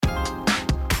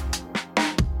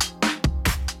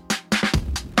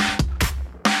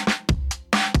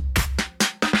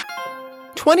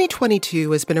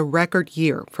2022 has been a record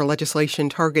year for legislation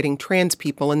targeting trans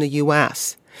people in the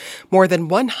U.S. More than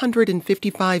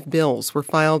 155 bills were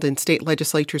filed in state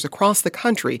legislatures across the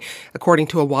country, according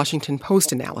to a Washington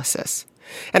Post analysis.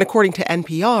 And according to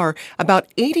NPR, about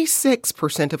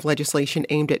 86% of legislation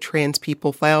aimed at trans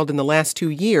people filed in the last 2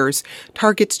 years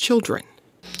targets children.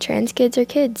 Trans kids are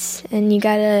kids, and you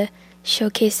gotta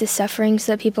showcase the suffering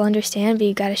so that people understand, but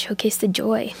you gotta showcase the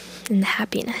joy and the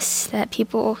happiness that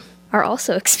people are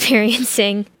also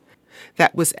experiencing.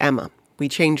 That was Emma. We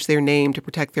changed their name to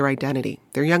protect their identity.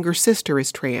 Their younger sister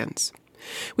is trans.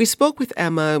 We spoke with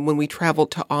Emma when we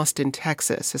traveled to Austin,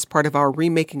 Texas, as part of our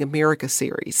Remaking America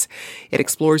series. It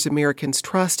explores Americans'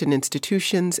 trust in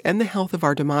institutions and the health of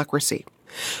our democracy.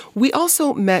 We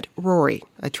also met Rory,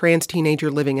 a trans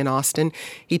teenager living in Austin.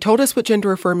 He told us what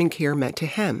gender-affirming care meant to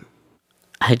him.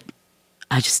 I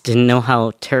just didn't know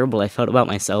how terrible I felt about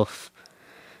myself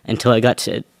until I got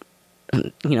to,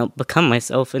 become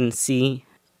myself and see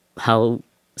how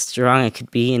strong I could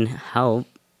be and how,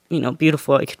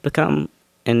 beautiful I could become.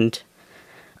 And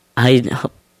it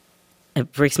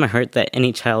breaks my heart that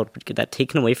any child would get that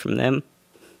taken away from them.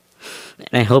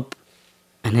 And I hope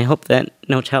that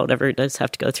no child ever does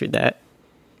have to go through that.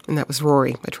 And that was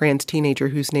Rory, a trans teenager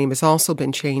whose name has also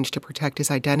been changed to protect his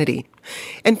identity.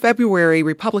 In February,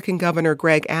 Republican Governor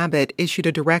Greg Abbott issued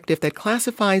a directive that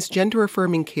classifies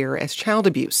gender-affirming care as child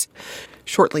abuse.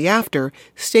 Shortly after,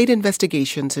 state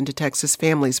investigations into Texas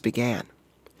families began.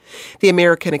 The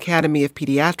American Academy of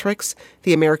Pediatrics,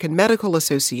 the American Medical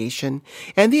Association,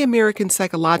 and the American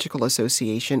Psychological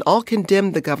Association all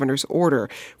condemned the governor's order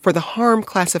for the harm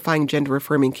classifying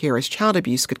gender-affirming care as child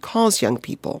abuse could cause young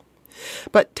people.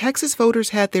 But Texas voters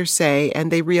had their say,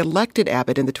 and they reelected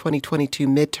Abbott in the 2022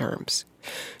 midterms.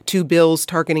 2 bills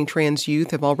targeting trans youth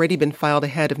have already been filed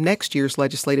ahead of next year's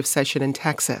legislative session in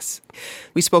Texas.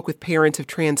 We spoke with parents of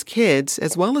trans kids,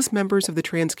 as well as members of the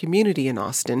trans community in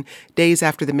Austin, days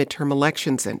after the midterm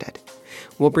elections ended.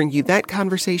 We'll bring you that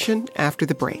conversation after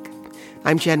the break.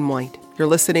 I'm Jen White. You're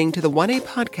listening to the 1A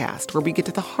podcast, where we get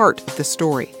to the heart of the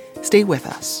story. Stay with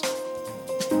us.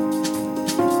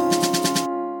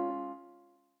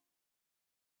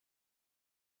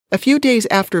 A few days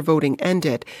after voting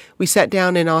ended, we sat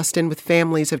down in Austin with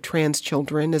families of trans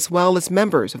children as well as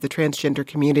members of the transgender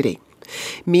community.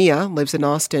 Mia lives in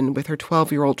Austin with her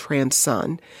 12-year-old trans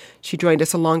son. She joined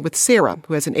us along with Sarah,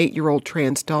 who has an 8-year-old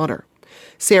trans daughter.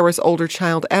 Sarah's older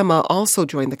child, Emma, also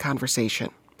joined the conversation.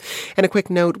 And a quick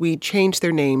note, we changed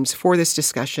their names for this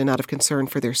discussion out of concern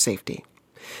for their safety.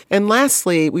 And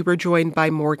lastly, we were joined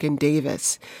by Morgan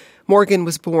Davis. Morgan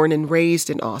was born and raised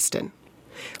in Austin.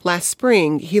 Last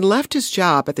spring, he left his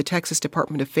job at the Texas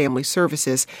Department of Family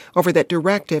Services over that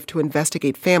directive to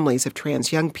investigate families of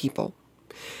trans young people.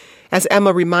 As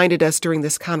Emma reminded us during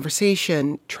this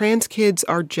conversation, trans kids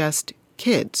are just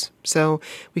kids. So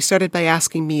we started by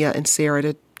asking Mia and Sarah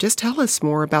to just tell us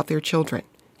more about their children.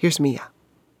 Here's Mia.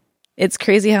 It's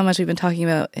crazy how much we've been talking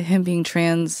about him being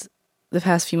trans the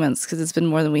past few months, because it's been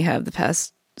more than we have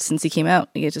since he came out.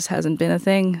 It just hasn't been a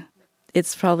thing.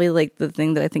 It's probably like the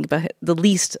thing that I think about the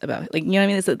least about. Like, you know what I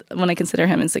mean? It's when I consider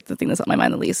him, it's like the thing that's on my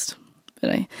mind the least.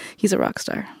 But he's a rock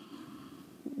star.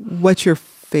 What's your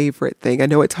favorite thing? I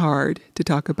know it's hard to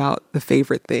talk about the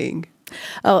favorite thing.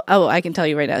 Oh, I can tell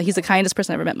you right now. He's the kindest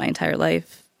person I've ever met in my entire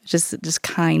life. Just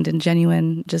kind and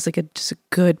genuine. Just a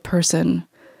good person,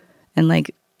 and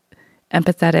like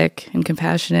empathetic and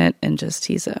compassionate, and just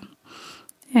he's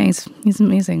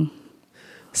amazing.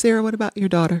 Sarah, what about your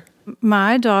daughter?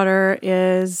 My daughter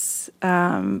is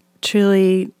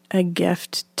truly a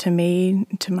gift to me,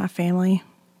 to my family.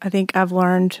 I think I've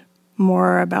learned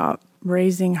more about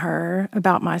raising her,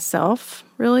 about myself,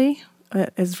 really,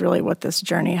 is really what this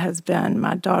journey has been.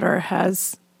 My daughter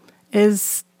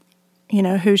is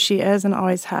who she is and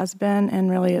always has been,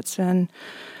 and really it's been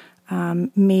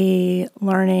me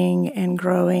learning and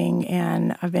growing,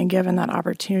 and I've been given that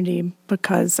opportunity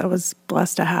because I was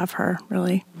blessed to have her,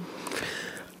 really.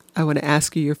 I want to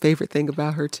ask you your favorite thing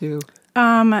about her, too.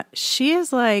 She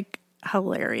is, like,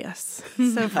 hilarious.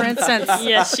 So, for instance...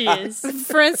 Yes, she is.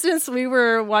 For instance, we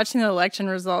were watching the election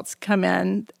results come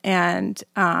in, and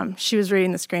she was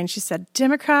reading the screen. She said,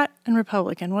 Democrat and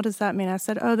Republican, what does that mean? I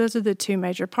said, those are the 2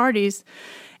 major parties.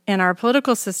 in our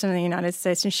political system in the United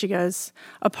States. And she goes,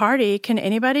 a party? Can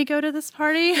anybody go to this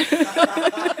party?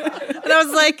 And I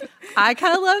was like, I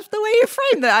kind of love the way you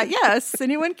framed that. Yes,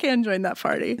 anyone can join that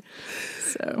party.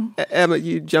 So Emma,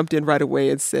 you jumped in right away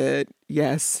and said,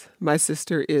 yes, my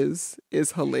sister is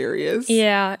hilarious.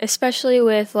 Yeah, especially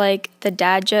with like the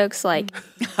dad jokes. Like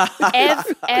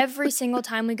every single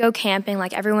time we go camping,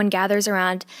 like everyone gathers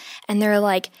around and they're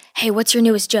like, hey, what's your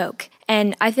newest joke?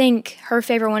 And I think her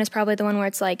favorite one is probably the one where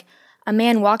it's like, a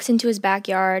man walks into his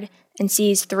backyard and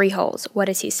sees 3 holes. What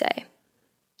does he say?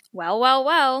 Well, well,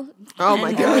 well. Oh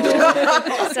my gosh.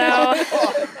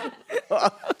 So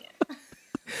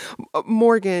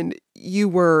Morgan, you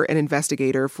were an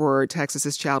investigator for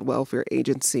Texas's Child Welfare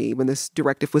Agency when this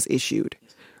directive was issued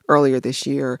earlier this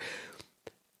year.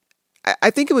 I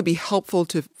think it would be helpful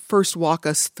to first walk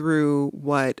us through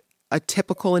what a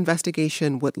typical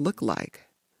investigation would look like.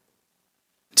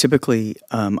 Typically,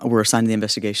 we're assigned to the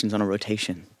investigations on a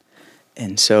rotation.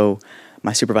 And so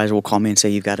my supervisor will call me and say,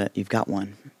 you've got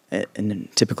one. And then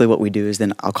typically what we do is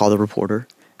then I'll call the reporter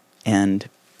and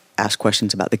ask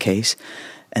questions about the case.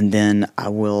 And then I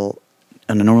will,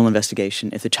 on a normal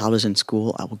investigation, if the child is in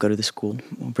school, I will go to the school,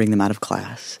 we'll bring them out of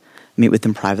class, meet with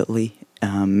them privately.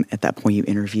 At that point, you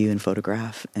interview and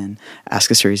photograph and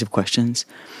ask a series of questions.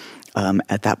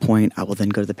 At that point, I will then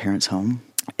go to the parents' home,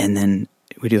 and then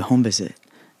we do a home visit,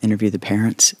 interview the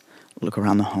parents, look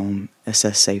around the home,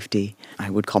 assess safety. I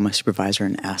would call my supervisor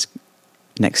and ask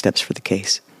next steps for the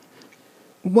case.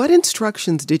 What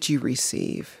instructions did you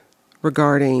receive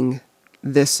regarding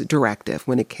this directive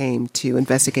when it came to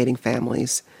investigating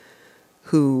families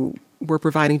who were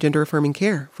providing gender-affirming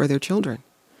care for their children?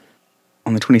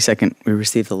 On the 22nd, we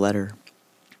received the letter,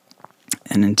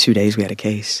 and in 2 days we had a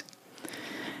case.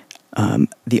 I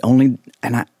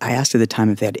asked at the time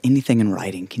if they had anything in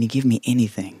writing. Can you give me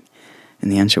anything?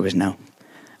 And the answer was no.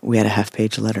 We had a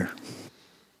half-page letter.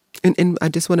 And I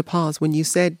just want to pause. When you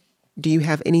said, do you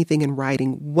have anything in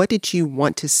writing, what did you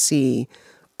want to see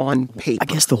on paper? I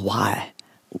guess the why.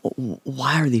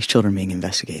 Why are these children being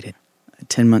investigated?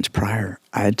 10 months prior,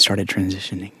 I had started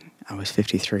transitioning. I was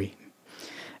 53.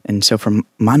 And so from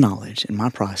my knowledge and my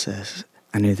process,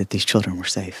 I knew that these children were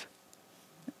safe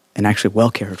and actually well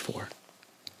cared for.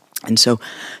 And so,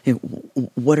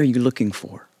 what are you looking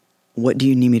for? What do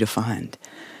you need me to find?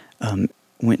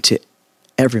 Went to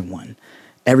everyone.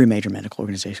 Every major medical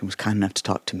organization was kind enough to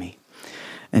talk to me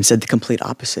and said the complete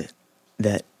opposite,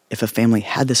 that if a family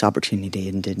had this opportunity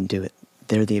and didn't do it,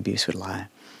 there the abuse would lie.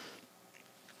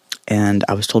 And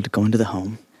I was told to go into the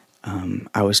home.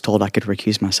 I was told I could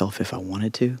recuse myself if I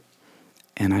wanted to,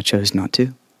 and I chose not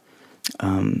to.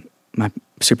 My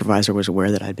supervisor was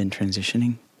aware that I'd been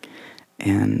transitioning,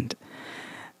 and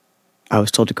I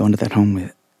was told to go into that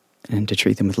home and to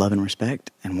treat them with love and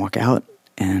respect and walk out.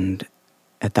 And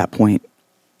at that point,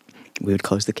 we would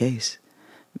close the case,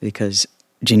 because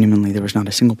genuinely there was not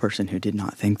a single person who did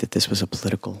not think that this was a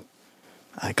political,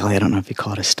 I don't know if you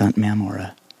call it a stunt, ma'am,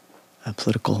 or a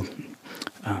political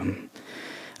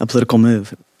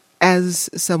move. As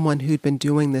someone who'd been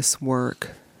doing this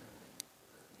work,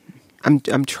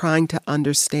 I'm trying to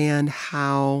understand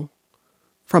how,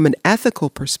 from an ethical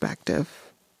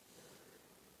perspective,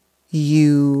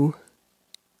 you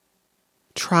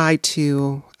try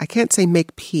to, I can't say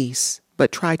make peace,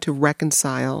 but try to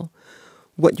reconcile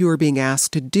what you are being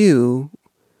asked to do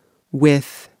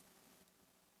with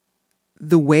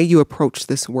the way you approach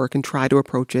this work and try to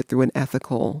approach it through an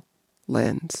ethical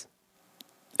lens.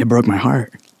 It broke my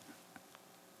heart.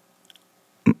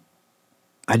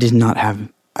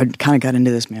 I kind of got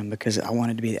into this, man, because I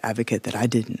wanted to be the advocate that I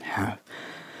didn't have.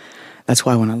 That's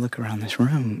why when I look around this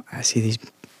room, I see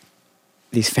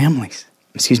these families,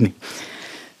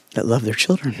 that love their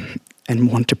children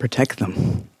and want to protect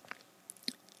them.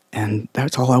 And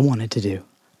that's all I wanted to do.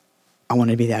 I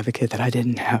wanted to be the advocate that I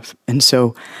didn't have. And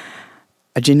so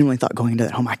I genuinely thought going into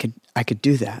that home, I could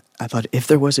do that. I thought if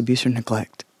there was abuse or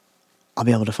neglect, I'll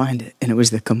be able to find it. And it was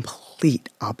the complete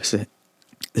opposite.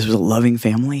 This was a loving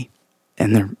family,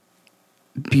 and their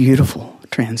beautiful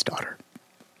trans daughter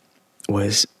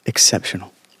was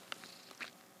exceptional.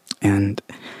 And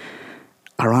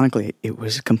ironically, it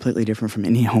was completely different from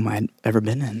any home I'd ever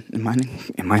been in, and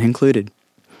mine included.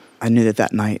 I knew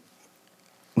that night,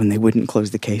 when they wouldn't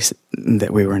close the case,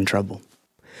 that we were in trouble.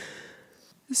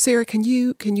 Sarah, can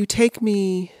you take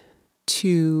me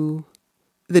to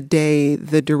the day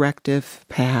the directive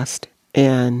passed,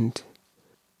 and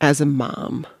as a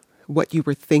mom, what you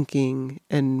were thinking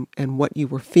and what you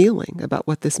were feeling about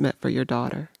what this meant for your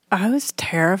daughter? I was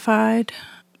terrified,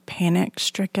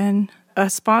 panic-stricken. a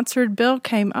sponsored bill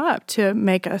came up to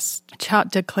make us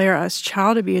declare us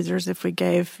child abusers if we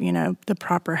gave, the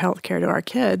proper health care to our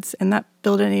kids. And that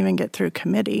bill didn't even get through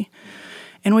committee.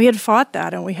 And we had fought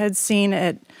that, and we had seen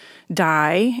it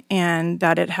die, and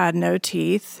that it had no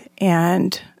teeth.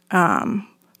 And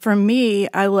for me,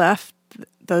 I left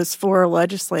those 4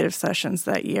 legislative sessions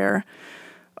that year,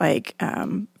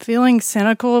 feeling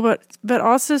cynical, but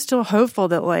also still hopeful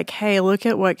that, hey, look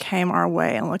at what came our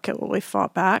way and look at what we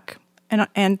fought back,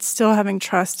 and still having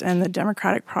trust in the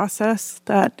democratic process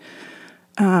that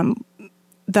the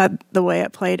way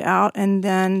it played out. And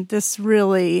then this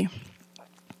really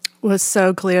was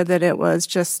so clear that it was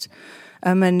just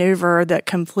a maneuver that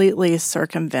completely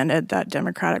circumvented that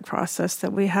democratic process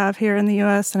that we have here in the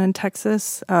U.S. and in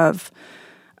Texas of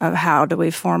how do we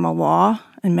form a law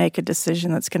and make a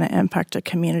decision that's going to impact a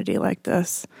community like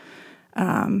this.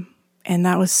 And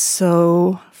that was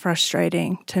so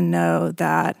frustrating to know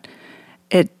that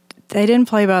they didn't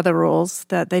play by the rules,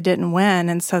 that they didn't win,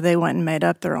 and so they went and made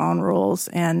up their own rules.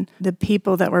 And the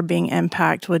people that were being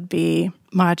impacted would be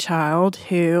my child,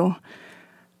 who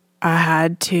I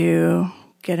had to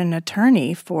get an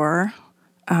attorney for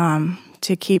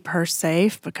to keep her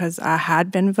safe, because I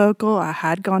had been vocal, I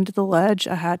had gone to the ledge,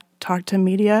 I had talked to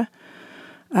media,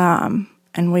 and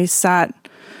we sat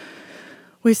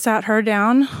her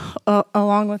down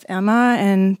along with Emma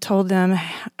and told them,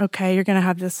 okay, you're going to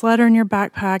have this letter in your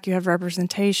backpack. You have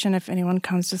representation if anyone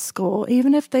comes to school,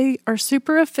 even if they are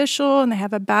super official and they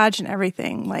have a badge and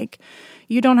everything.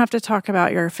 You don't have to talk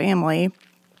about your family.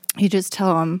 You just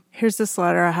tell them, here's this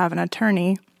letter. I have an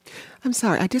attorney. I'm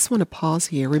sorry. I just want to pause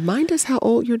here. Remind us how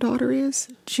old your daughter is.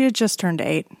 She had just turned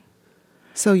 8.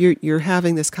 So you're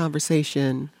having this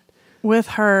conversation with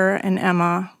her and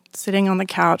Emma, sitting on the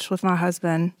couch with my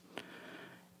husband,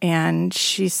 and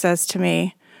she says to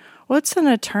me, "What's an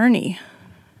attorney?"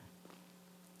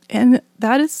 And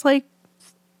that's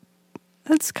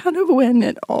kind of when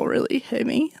it all really hit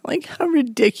me, how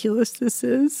ridiculous this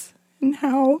is, and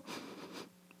how,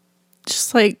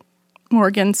 just like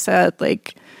Morgan said,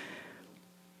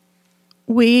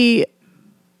 we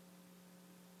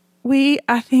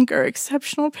I think are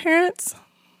exceptional parents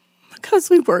because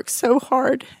we work so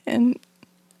hard, and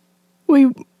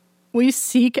we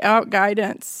seek out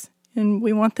guidance, and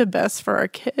we want the best for our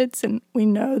kids, and we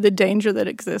know the danger that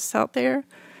exists out there,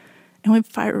 and we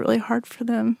fight really hard for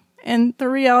them. And the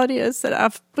reality is that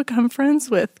I've become friends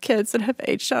with kids that have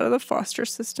aged out of the foster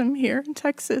system here in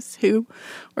Texas who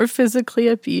were physically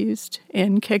abused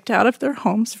and kicked out of their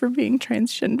homes for being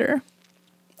transgender.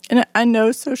 And I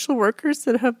know social workers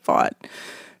that have bought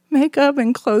makeup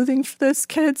and clothing for those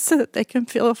kids so that they can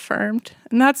feel affirmed.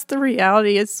 And that's the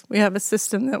reality, is we have a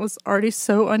system that was already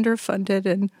so underfunded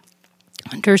and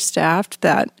understaffed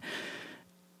that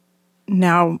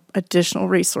now additional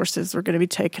resources are going to be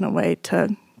taken away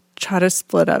to try to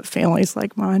split up families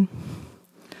like mine.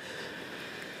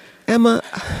 Emma,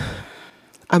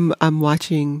 I'm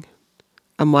watching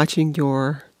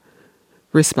your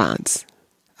response.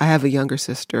 I have a younger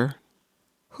sister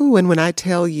who, and when I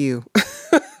tell you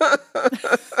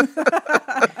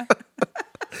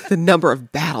the number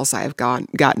of battles I have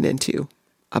gotten into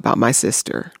about my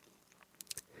sister.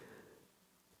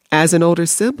 As an older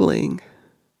sibling,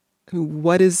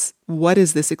 what is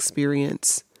this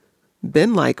experience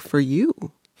been like for you?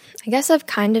 I guess I've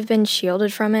kind of been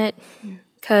shielded from it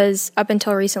because up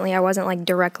until recently I wasn't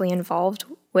directly involved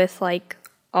with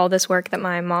all this work that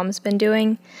my mom's been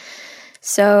doing.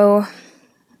 So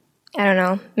I don't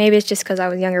know. Maybe it's just because I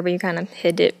was younger, but you kind of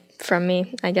hid it from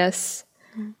me, I guess.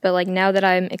 But now that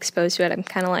I'm exposed to it, I'm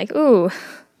kind of ooh,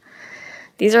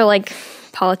 these are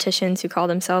politicians who call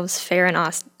themselves fair and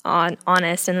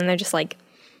honest, and then they're just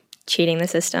cheating the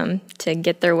system to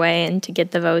get their way and to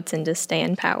get the votes and to stay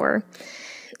in power.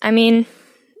 I mean,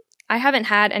 I haven't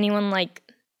had anyone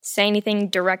say anything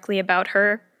directly about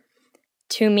her,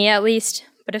 to me at least,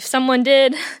 but if someone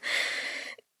did,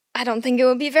 I don't think it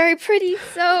would be very pretty,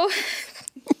 so.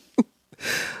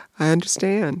 I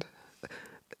understand.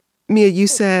 Mia, you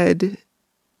said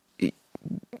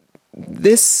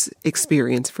this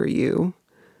experience for you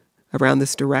around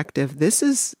this directive, this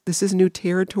is new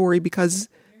territory because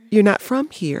you're not from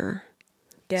here.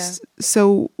 Yeah.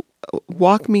 So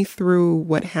walk me through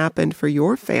what happened for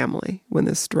your family when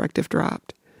this directive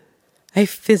dropped. I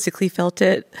physically felt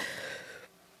it.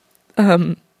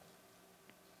 The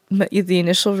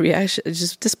initial reaction,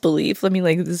 just disbelief.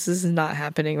 This is not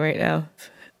happening right now.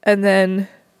 And then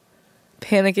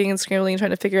panicking and scrambling and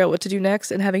trying to figure out what to do next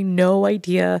and having no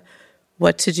idea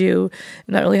what to do.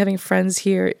 And not really having friends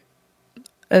here,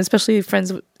 especially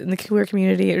friends in the queer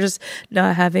community, or just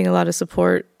not having a lot of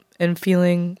support and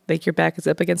feeling like your back is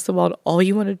up against the wall, and all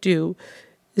you want to do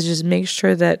is just make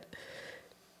sure that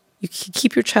you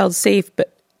keep your child safe,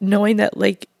 but knowing that,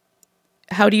 like,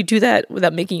 how do you do that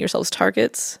without making yourselves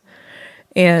targets?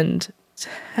 And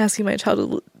asking my child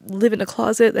to live in a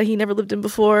closet that he never lived in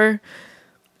before,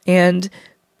 and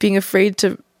being afraid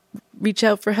to reach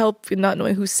out for help and not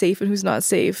knowing who's safe and who's not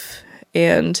safe,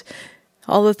 and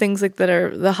all the things like that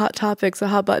are the hot topics, the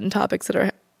hot button topics that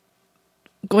are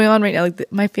going on right now.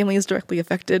 Like, my family is directly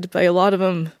affected by a lot of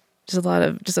them. Just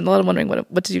a lot of wondering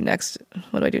what to do next.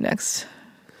 What do I do next?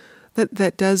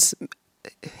 That does.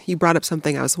 You brought up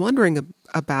something I was wondering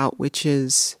about, which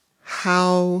is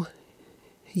how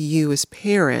you as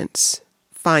parents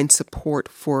find support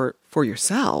for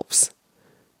yourselves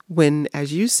when,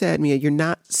 as you said, Mia, you're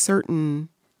not certain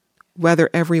whether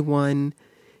everyone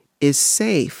is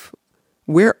safe.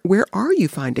 Where are you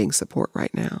finding support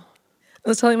right now? I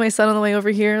was telling my son on the way over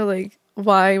here, like,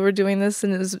 why we're doing this,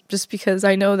 and it was just because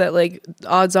I know that, like,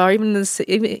 odds are,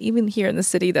 even here in the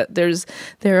city, that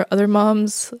there are other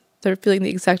moms that are feeling the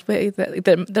exact way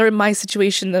that they're in my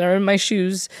situation, that are in my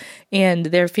shoes, and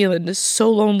they're feeling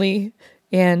so lonely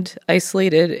and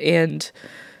isolated and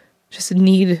just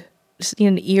need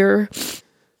an ear.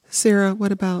 Sarah,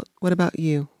 what about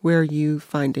you? Where are you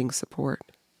finding support?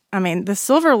 I mean, the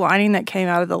silver lining that came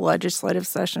out of the legislative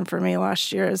session for me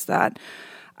last year is that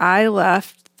I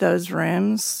left those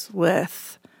rooms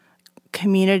with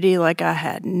community like I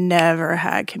had never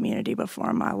had community before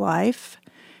in my life.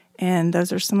 And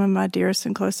those are some of my dearest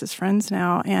and closest friends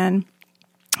now. And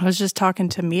I was just talking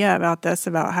to Mia about this,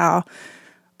 about how,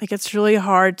 like, it's really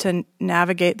hard to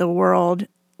navigate the world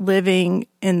living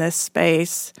in this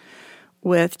space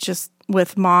with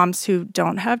moms who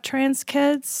don't have trans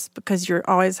kids, because you're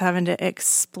always having to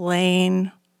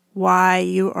explain why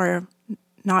you are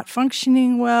not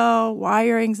functioning well, why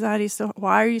are you so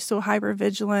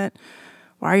hypervigilant,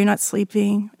 why are you not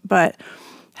sleeping? But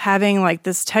having, like,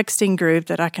 this texting group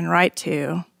that I can write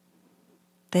to,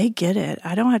 they get it.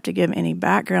 I don't have to give any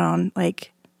background.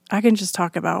 Like, I can just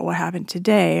talk about what happened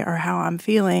today or how I'm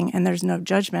feeling, and there's no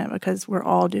judgment, because we're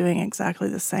all doing exactly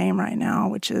the same right now,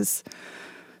 which is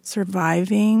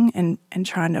surviving and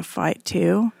trying to fight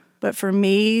too. But for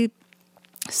me,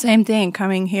 same thing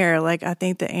coming here. Like, I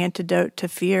think the antidote to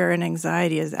fear and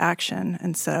anxiety is action.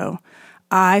 And so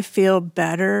I feel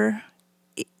better,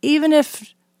 even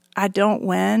if I don't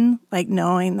win, like,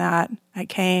 knowing that I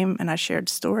came and I shared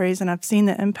stories, and I've seen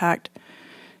the impact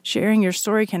sharing your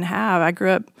story can have. I grew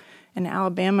up in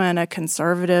Alabama in a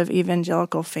conservative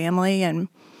evangelical family, and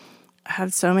I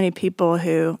have so many people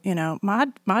who, you know,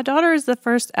 my daughter is the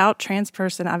first out trans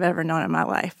person I've ever known in my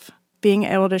life. Being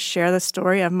able to share the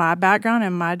story of my background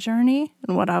and my journey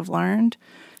and what I've learned,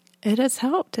 it has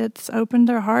helped. It's opened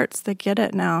their hearts. They get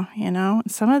it now, you know.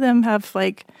 Some of them have,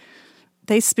 like,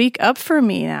 they speak up for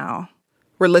me now.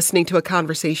 We're listening to a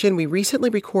conversation we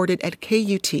recently recorded at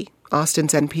KUT,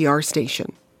 Austin's NPR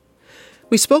station.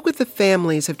 We spoke with the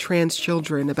families of trans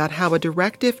children about how a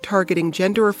directive targeting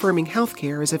gender-affirming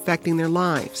healthcare is affecting their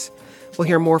lives. We'll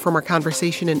hear more from our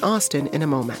conversation in Austin in a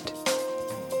moment.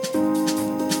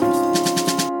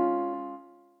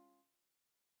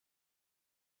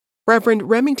 Reverend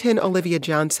Remington Olivia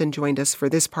Johnson joined us for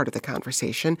this part of the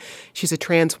conversation. She's a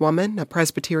trans woman, a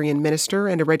Presbyterian minister,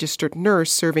 and a registered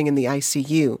nurse serving in the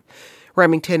ICU.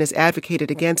 Remington has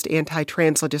advocated against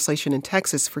anti-trans legislation in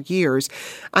Texas for years.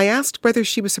 I asked whether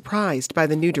she was surprised by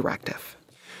the new directive.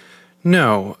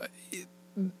 No.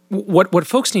 What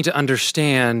folks need to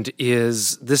understand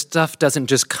is this stuff doesn't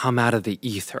just come out of the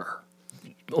ether.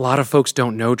 A lot of folks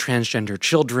don't know transgender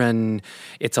children.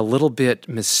 It's a little bit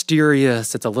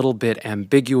mysterious. It's a little bit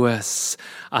ambiguous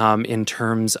in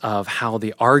terms of how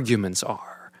the arguments are.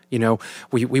 You know,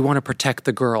 we want to protect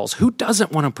the girls. Who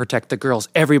doesn't want to protect the girls?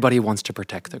 Everybody wants to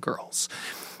protect the girls.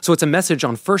 So it's a message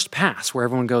on first pass where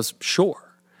everyone goes,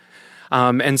 sure.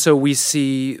 And so we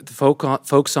see the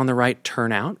folks on the right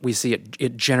turn out. We see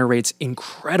it generates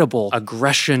incredible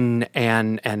aggression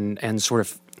and sort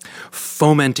of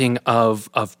fomenting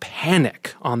of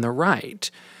panic on the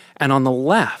right. And on the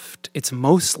left, it's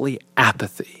mostly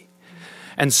apathy.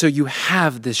 And so you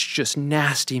have this just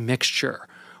nasty mixture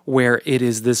where it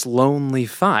is this lonely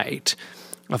fight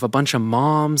of a bunch of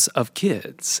moms of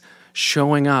kids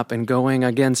showing up and going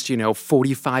against, you know,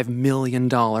 $45 million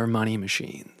money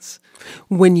machines.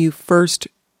 When you first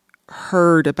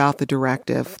heard about the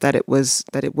directive that it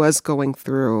was going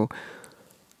through,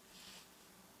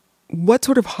 what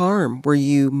sort of harm were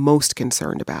you most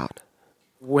concerned about?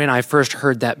 When I first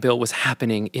heard that bill was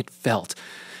happening, it felt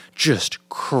just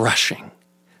crushing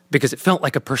because it felt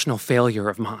like a personal failure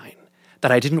of mine.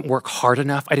 that I didn't work hard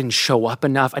enough, I didn't show up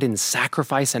enough, I didn't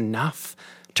sacrifice enough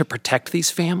to protect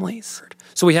these families.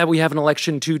 So we have an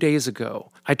election 2 days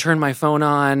ago. I turn my phone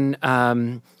on,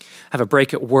 have a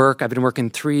break at work. I've been working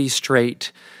 3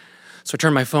 straight. So I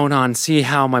turn my phone on, see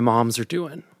how my moms are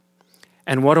doing.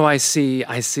 And what do I see?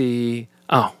 I see,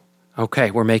 oh,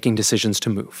 okay, we're making decisions to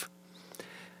move,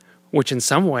 which in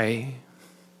some way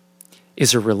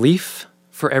is a relief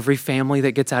for every family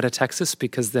that gets out of Texas,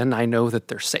 because then I know that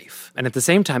they're safe. And at the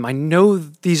same time, I know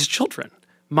these children.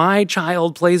 My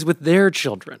child plays with their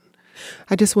children.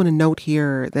 I just want to note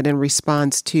here that in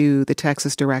response to the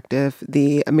Texas directive,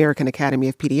 the American Academy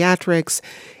of Pediatrics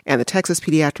and the Texas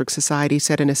Pediatric Society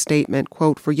said in a statement,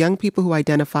 quote, "For young people who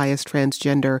identify as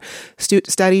transgender,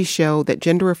 studies show that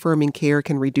gender-affirming care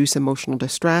can reduce emotional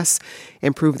distress,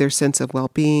 improve their sense of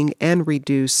well-being, and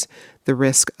reduce the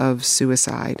risk of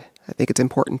suicide." I think it's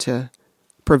important to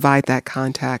provide that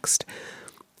context.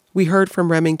 We heard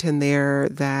from Remington there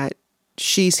that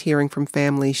she's hearing from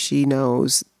families she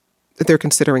knows that they're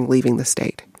considering leaving the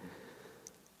state.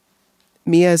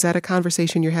 Mia, is that a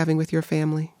conversation you're having with your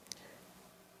family?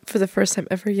 For the first time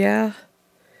ever, yeah.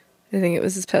 I think it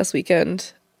was this past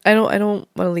weekend. I don't want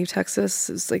to leave Texas.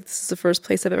 It's like this is the first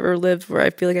place I've ever lived where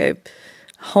I feel like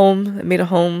I made a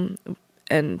home,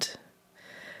 and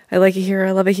I like it here.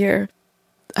 I love it here.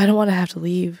 I don't want to have to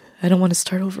leave. I don't want to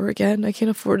start over again. I can't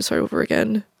afford to start over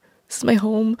again. This is my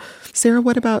home. Sarah,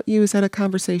 what about you? Is that a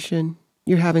conversation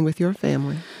you're having with your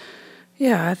family?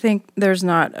 Yeah, I think there's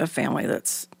not a family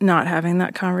that's not having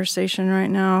that conversation right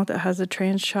now that has a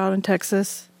trans child in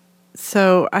Texas.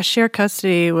 So I share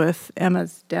custody with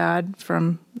Emma's dad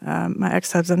from my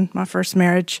ex-husband, my first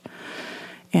marriage.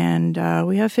 And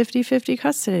we have 50-50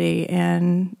 custody.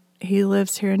 And he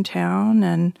lives here in town,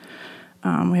 and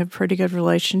we have a pretty good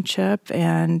relationship.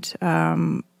 And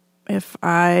if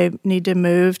I need to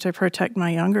move to protect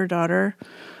my younger daughter,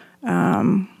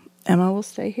 Emma will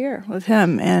stay here with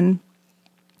him. And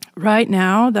right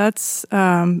now, that's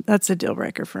a deal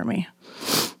breaker for me.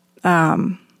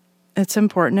 It's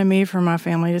important to me for my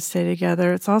family to stay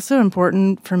together. It's also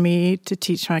important for me to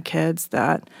teach my kids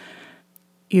that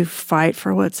you fight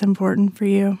for what's important for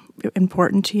you,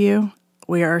 important to you.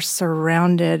 We are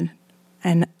surrounded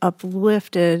and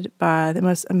uplifted by the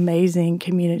most amazing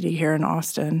community here in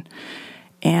Austin.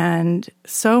 And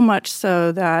so much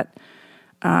so that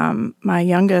my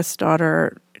youngest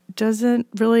daughter doesn't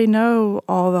really know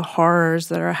all the horrors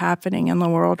that are happening in the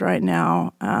world right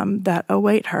now that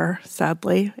await her,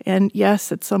 sadly. And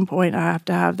yes, at some point I have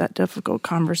to have that difficult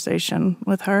conversation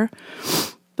with her,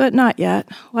 but not yet.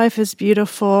 Life is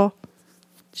beautiful.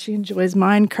 She enjoys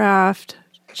Minecraft.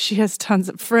 She has tons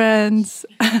of friends.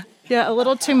 Yeah, a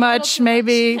little too much,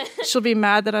 maybe. She'll be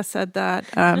mad that I said that.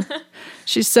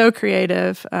 She's so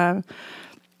creative.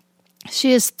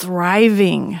 She is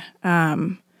thriving.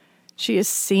 She is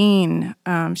seen.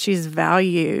 She's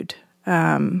valued.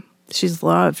 She's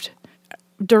loved.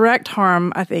 Direct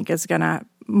harm, I think, is going to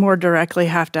more directly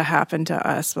have to happen to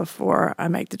us before I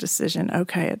make the decision,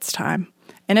 okay, it's time.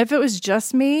 And if it was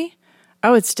just me,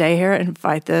 I would stay here and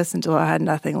fight this until I had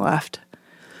nothing left.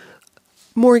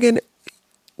 Morgan,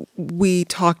 we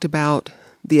talked about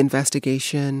the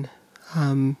investigation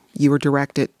you were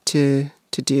directed to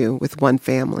do with one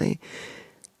family.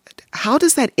 How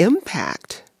does that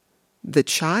impact the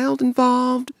child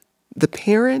involved, the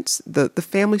parents, the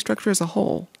family structure as a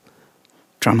whole?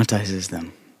 Traumatizes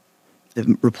them.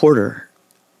 The reporter,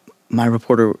 my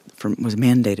reporter was a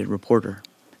mandated reporter,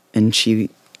 and she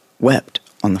wept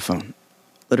on the phone.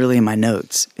 Literally in my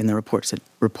notes in the report said,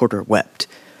 reporter wept.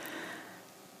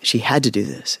 She had to do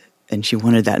this, and she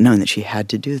wanted that known that she had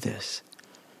to do this.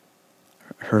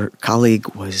 Her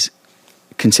colleague was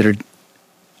considered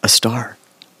a star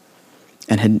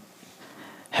and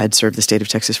had served the state of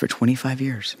Texas for 25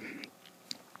 years,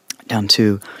 down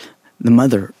to the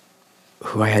mother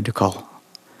who I had to call,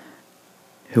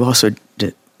 who also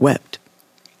wept.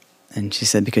 And she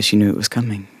said because she knew it was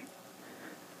coming.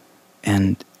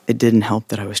 And it didn't help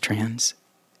that I was trans.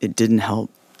 It didn't help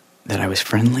that I was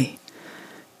friendly.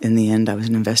 In the end, I was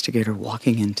an investigator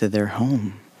walking into their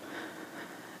home.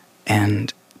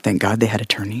 And thank God they had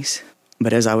attorneys.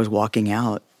 But as I was walking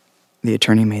out, the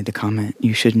attorney made the comment,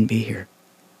 "You shouldn't be here."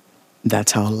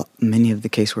 That's how many of the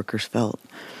caseworkers felt.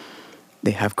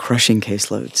 They have crushing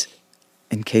caseloads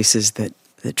and cases that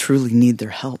truly need their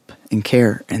help and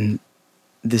care. And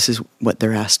this is what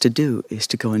they're asked to do, is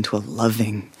to go into a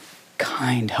loving,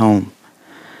 kind home.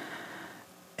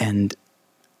 And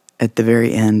at the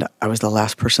very end, I was the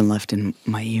last person left in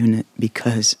my unit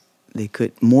because they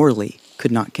could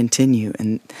not continue.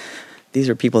 And these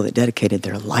are people that dedicated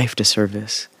their life to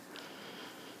service.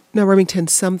 Now, Remington,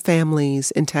 some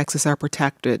families in Texas are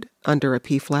protected under a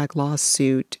PFLAG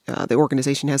lawsuit. The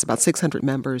organization has about 600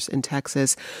 members in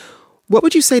Texas. What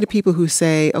would you say to people who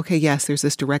say, okay, yes, there's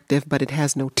this directive, but it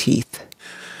has no teeth?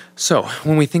 So,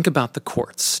 when we think about the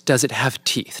courts, does it have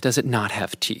teeth? Does it not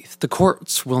have teeth? The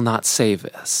courts will not save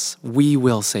us. We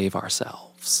will save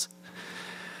ourselves.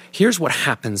 Here's what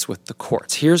happens with the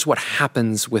courts. Here's what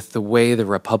happens with the way the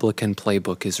Republican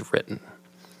playbook is written.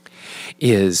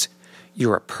 Is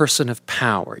you're a person of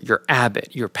power. You're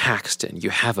Abbott. You're Paxton. You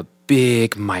have a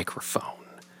big microphone.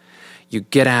 You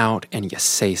get out and you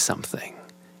say something.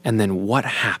 And then what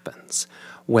happens?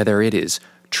 Whether it is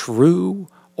true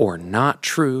or not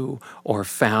true, or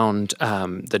found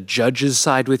the judges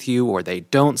side with you, or they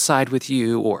don't side with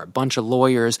you, or a bunch of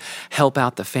lawyers help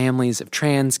out the families of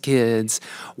trans kids.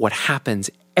 What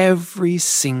happens every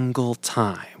single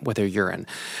time, whether you're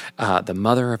the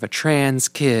mother of a trans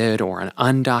kid or an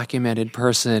undocumented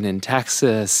person in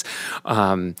Texas,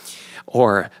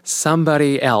 or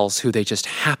somebody else who they just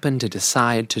happen to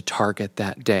decide to target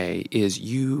that day, is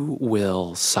you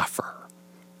will suffer.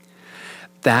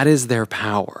 That is their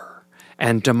power,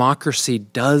 and democracy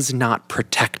does not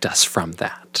protect us from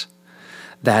that.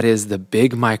 That is the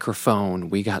big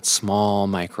microphone. We got small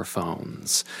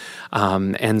microphones.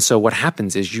 And so what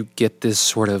happens is you get this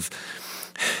sort of,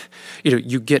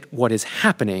 you get what is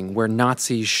happening where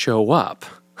Nazis show up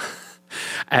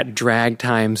at drag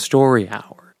time story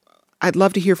hour. I'd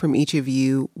love to hear from each of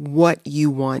you what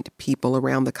you want people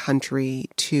around the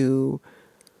country to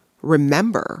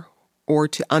remember or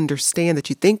to understand that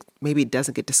you think maybe it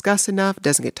doesn't get discussed enough,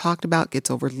 doesn't get talked about, gets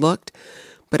overlooked.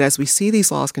 But as we see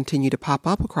these laws continue to pop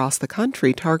up across the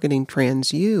country targeting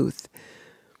trans youth,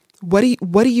 what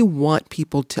do you want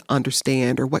people to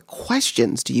understand, or what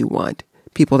questions do you want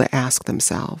people to ask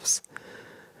themselves?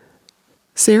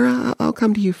 Sarah, I'll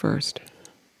come to you first.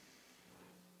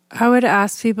 I would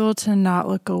ask people to not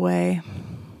look away,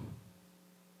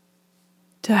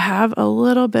 to have a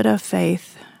little bit of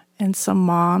faith in some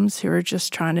moms who are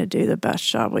just trying to do the best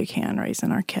job we can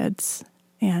raising our kids.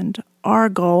 And our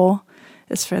goal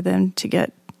is for them to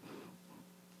get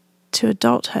to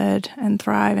adulthood and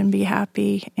thrive and be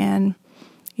happy. And,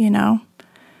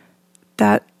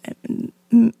 that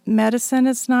medicine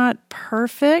is not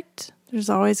perfect. There's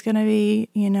always going to be,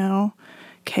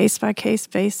 case-by-case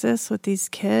basis with these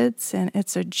kids, and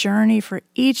it's a journey for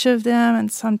each of them,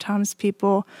 and sometimes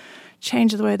people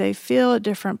change the way they feel at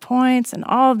different points, and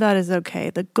all of that is okay.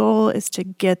 The goal is to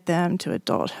get them to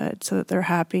adulthood so that they're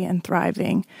happy and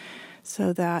thriving,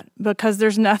 because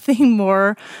there's nothing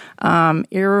more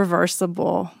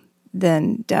irreversible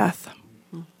than death.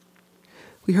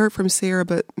 We heard from Sarah,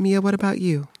 but Mia, what about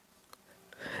you?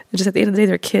 Just at the end of the day,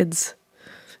 they're kids,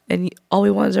 and all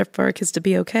we want is for our kids to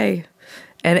be okay.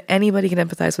 And anybody can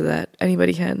empathize with that.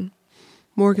 Anybody can.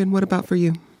 Morgan, what about for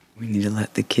you? We need to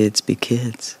let the kids be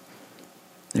kids.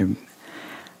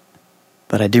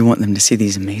 But I do want them to see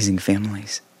these amazing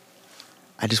families.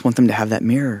 I just want them to have that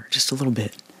mirror just a little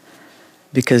bit.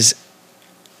 Because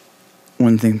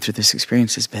one thing through this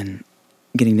experience has been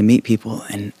getting to meet people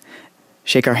and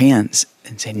shake our hands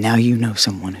and say, now you know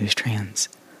someone who's trans.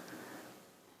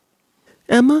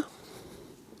 Emma,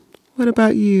 what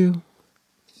about you?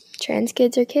 Trans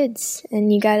kids are kids,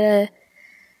 and you gotta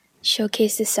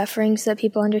showcase the suffering so that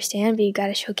people understand, but you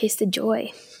gotta showcase the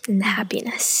joy and the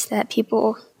happiness that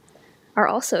people are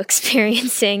also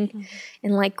experiencing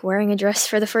in, like, wearing a dress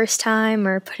for the first time,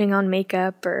 or putting on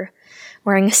makeup, or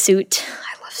wearing a suit.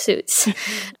 I love suits.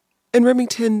 And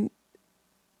Remington,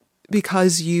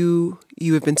 because you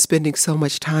have been spending so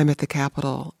much time at the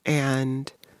Capitol,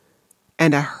 and I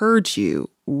heard you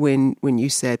when you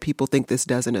said people think this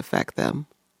doesn't affect them,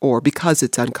 or because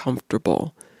it's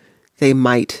uncomfortable, they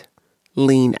might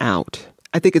lean out.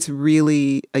 I think it's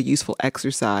really a useful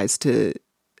exercise to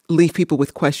leave people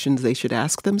with questions they should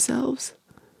ask themselves.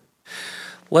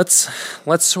 Let's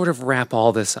sort of wrap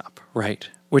all this up, right?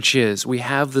 Which is, we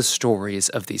have the stories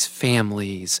of these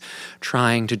families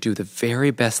trying to do the very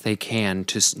best they can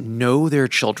to know their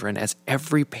children as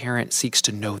every parent seeks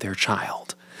to know their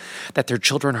child. That their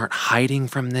children aren't hiding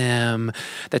from them,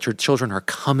 that your children are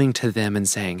coming to them and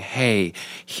saying, hey,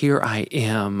 here I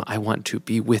am, I want to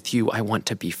be with you, I want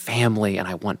to be family, and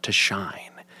I want to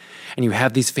shine. And you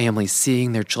have these families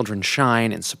seeing their children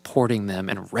shine and supporting them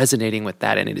and resonating with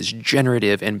that, and it is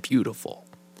generative and beautiful.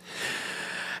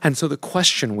 And so the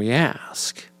question we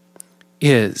ask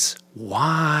is,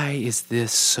 why is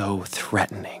this so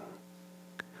threatening?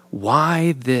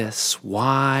 Why this?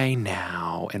 Why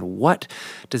now? And what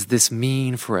does this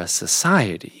mean for a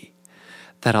society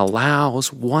that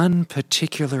allows one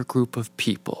particular group of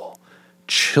people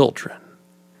children.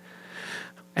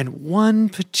 And one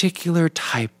particular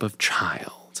type of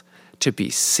child to be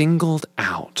singled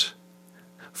out,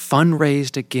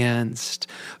 fundraised against,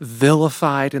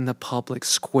 vilified in the public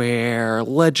square,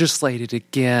 legislated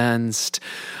against,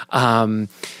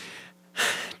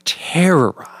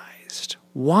 terrorized.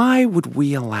 Why would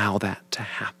we allow that to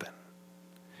happen?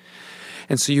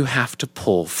 And so you have to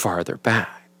pull farther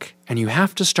back, and you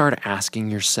have to start asking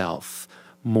yourself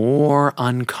more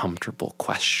uncomfortable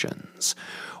questions,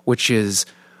 which is,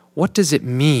 what does it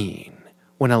mean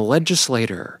when a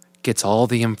legislator gets all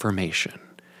the information,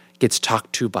 gets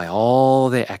talked to by all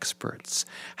the experts,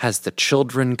 has the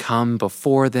children come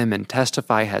before them and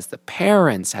testify, has the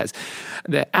parents, has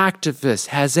the activists,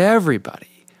 has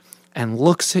everybody, and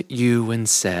looks at you and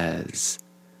says,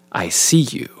 I see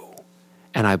you,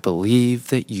 and I believe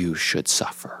that you should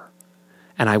suffer,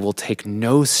 and I will take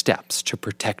no steps to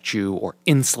protect you or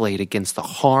insulate against the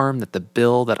harm that the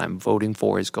bill that I'm voting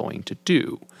for is going to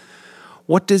do.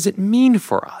 What does it mean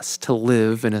for us to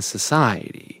live in a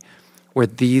society where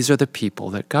these are the people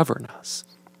that govern us?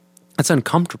 It's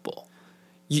uncomfortable.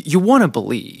 You want to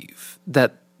believe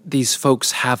that these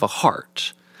folks have a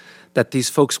heart, that these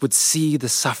folks would see the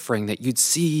suffering, that you'd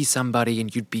see somebody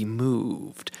and you'd be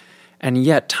moved. And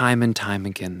yet, time and time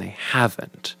again, they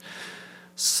haven't.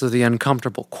 So the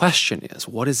uncomfortable question is,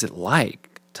 what is it like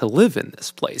to live in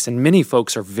this place? And many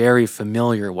folks are very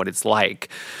familiar what it's like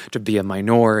to be a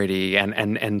minority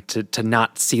and to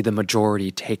not see the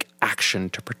majority take action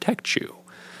to protect you.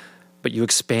 But you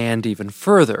expand even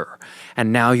further,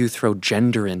 and now you throw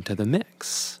gender into the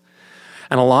mix.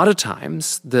 And a lot of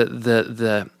times,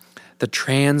 the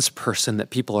trans person that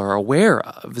people are aware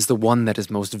of is the one that is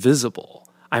most visible.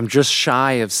 I'm just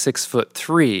shy of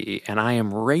 6'3", and I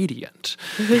am radiant.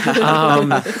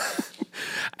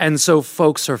 And so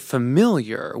folks are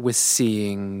familiar with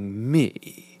seeing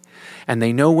me, and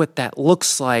they know what that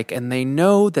looks like, and they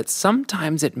know that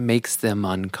sometimes it makes them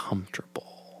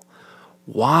uncomfortable.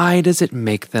 Why does it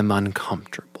make them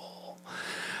uncomfortable?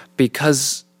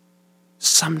 Because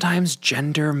sometimes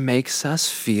gender makes us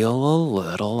feel a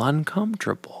little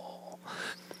uncomfortable.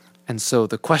 And so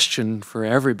the question for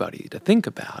everybody to think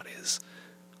about is,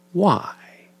 why?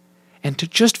 And to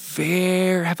just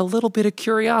have a little bit of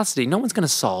curiosity. No one's going to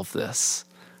solve this,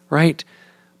 right?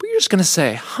 But you're just going to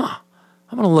say, I'm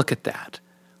going to look at that.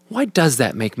 Why does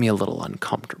that make me a little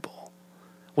uncomfortable?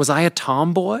 Was I a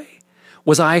tomboy?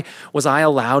 Was I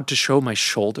allowed to show my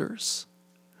shoulders?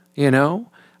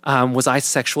 Was I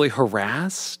sexually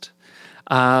harassed?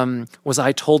 Was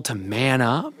I told to man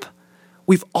up?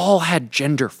 We've all had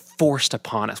gender forced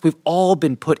upon us. We've all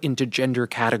been put into gender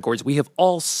categories. We have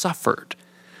all suffered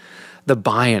the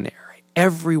binary,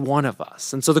 every one of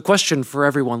us. And so the question for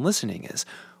everyone listening is,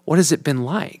 what has it been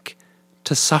like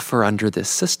to suffer under this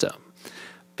system?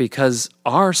 Because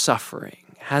our suffering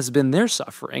has been their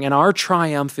suffering, and our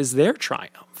triumph is their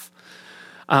triumph.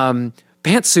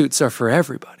 Pantsuits are for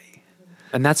everybody,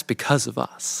 and that's because of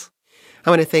us. I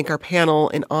want to thank our panel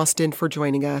in Austin for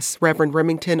joining us. Reverend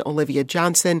Remington Olivia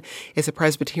Johnson is a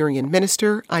Presbyterian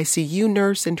minister, ICU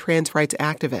nurse, and trans rights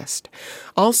activist.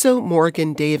 Also,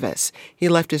 Morgan Davis. He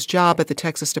left his job at the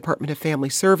Texas Department of Family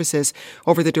Services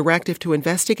over the directive to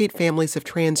investigate families of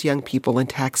trans young people in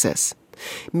Texas.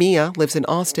 Mia lives in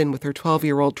Austin with her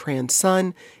 12-year-old trans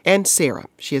son, and Sarah.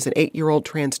 She has an 8-year-old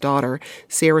trans daughter.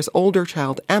 Sarah's older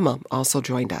child, Emma, also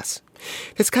joined us.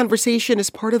 This conversation is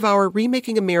part of our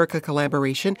Remaking America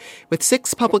collaboration with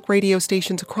 6 public radio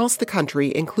stations across the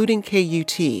country, including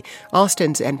KUT,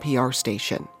 Austin's NPR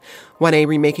station. 1A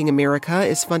Remaking America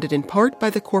is funded in part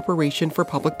by the Corporation for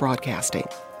Public Broadcasting.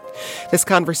 This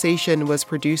conversation was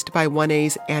produced by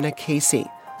 1A's Anna Casey.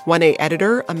 1A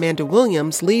editor Amanda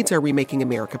Williams leads our Remaking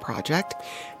America project.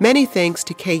 Many thanks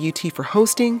to KUT for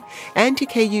hosting, and to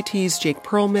KUT's Jake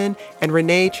Perlman and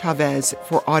Renee Chavez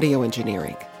for audio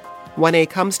engineering. 1A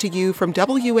comes to you from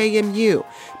WAMU,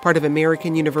 part of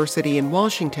American University in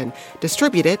Washington,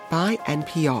 distributed by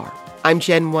NPR. I'm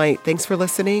Jen White. Thanks for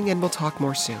listening, and we'll talk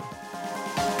more soon.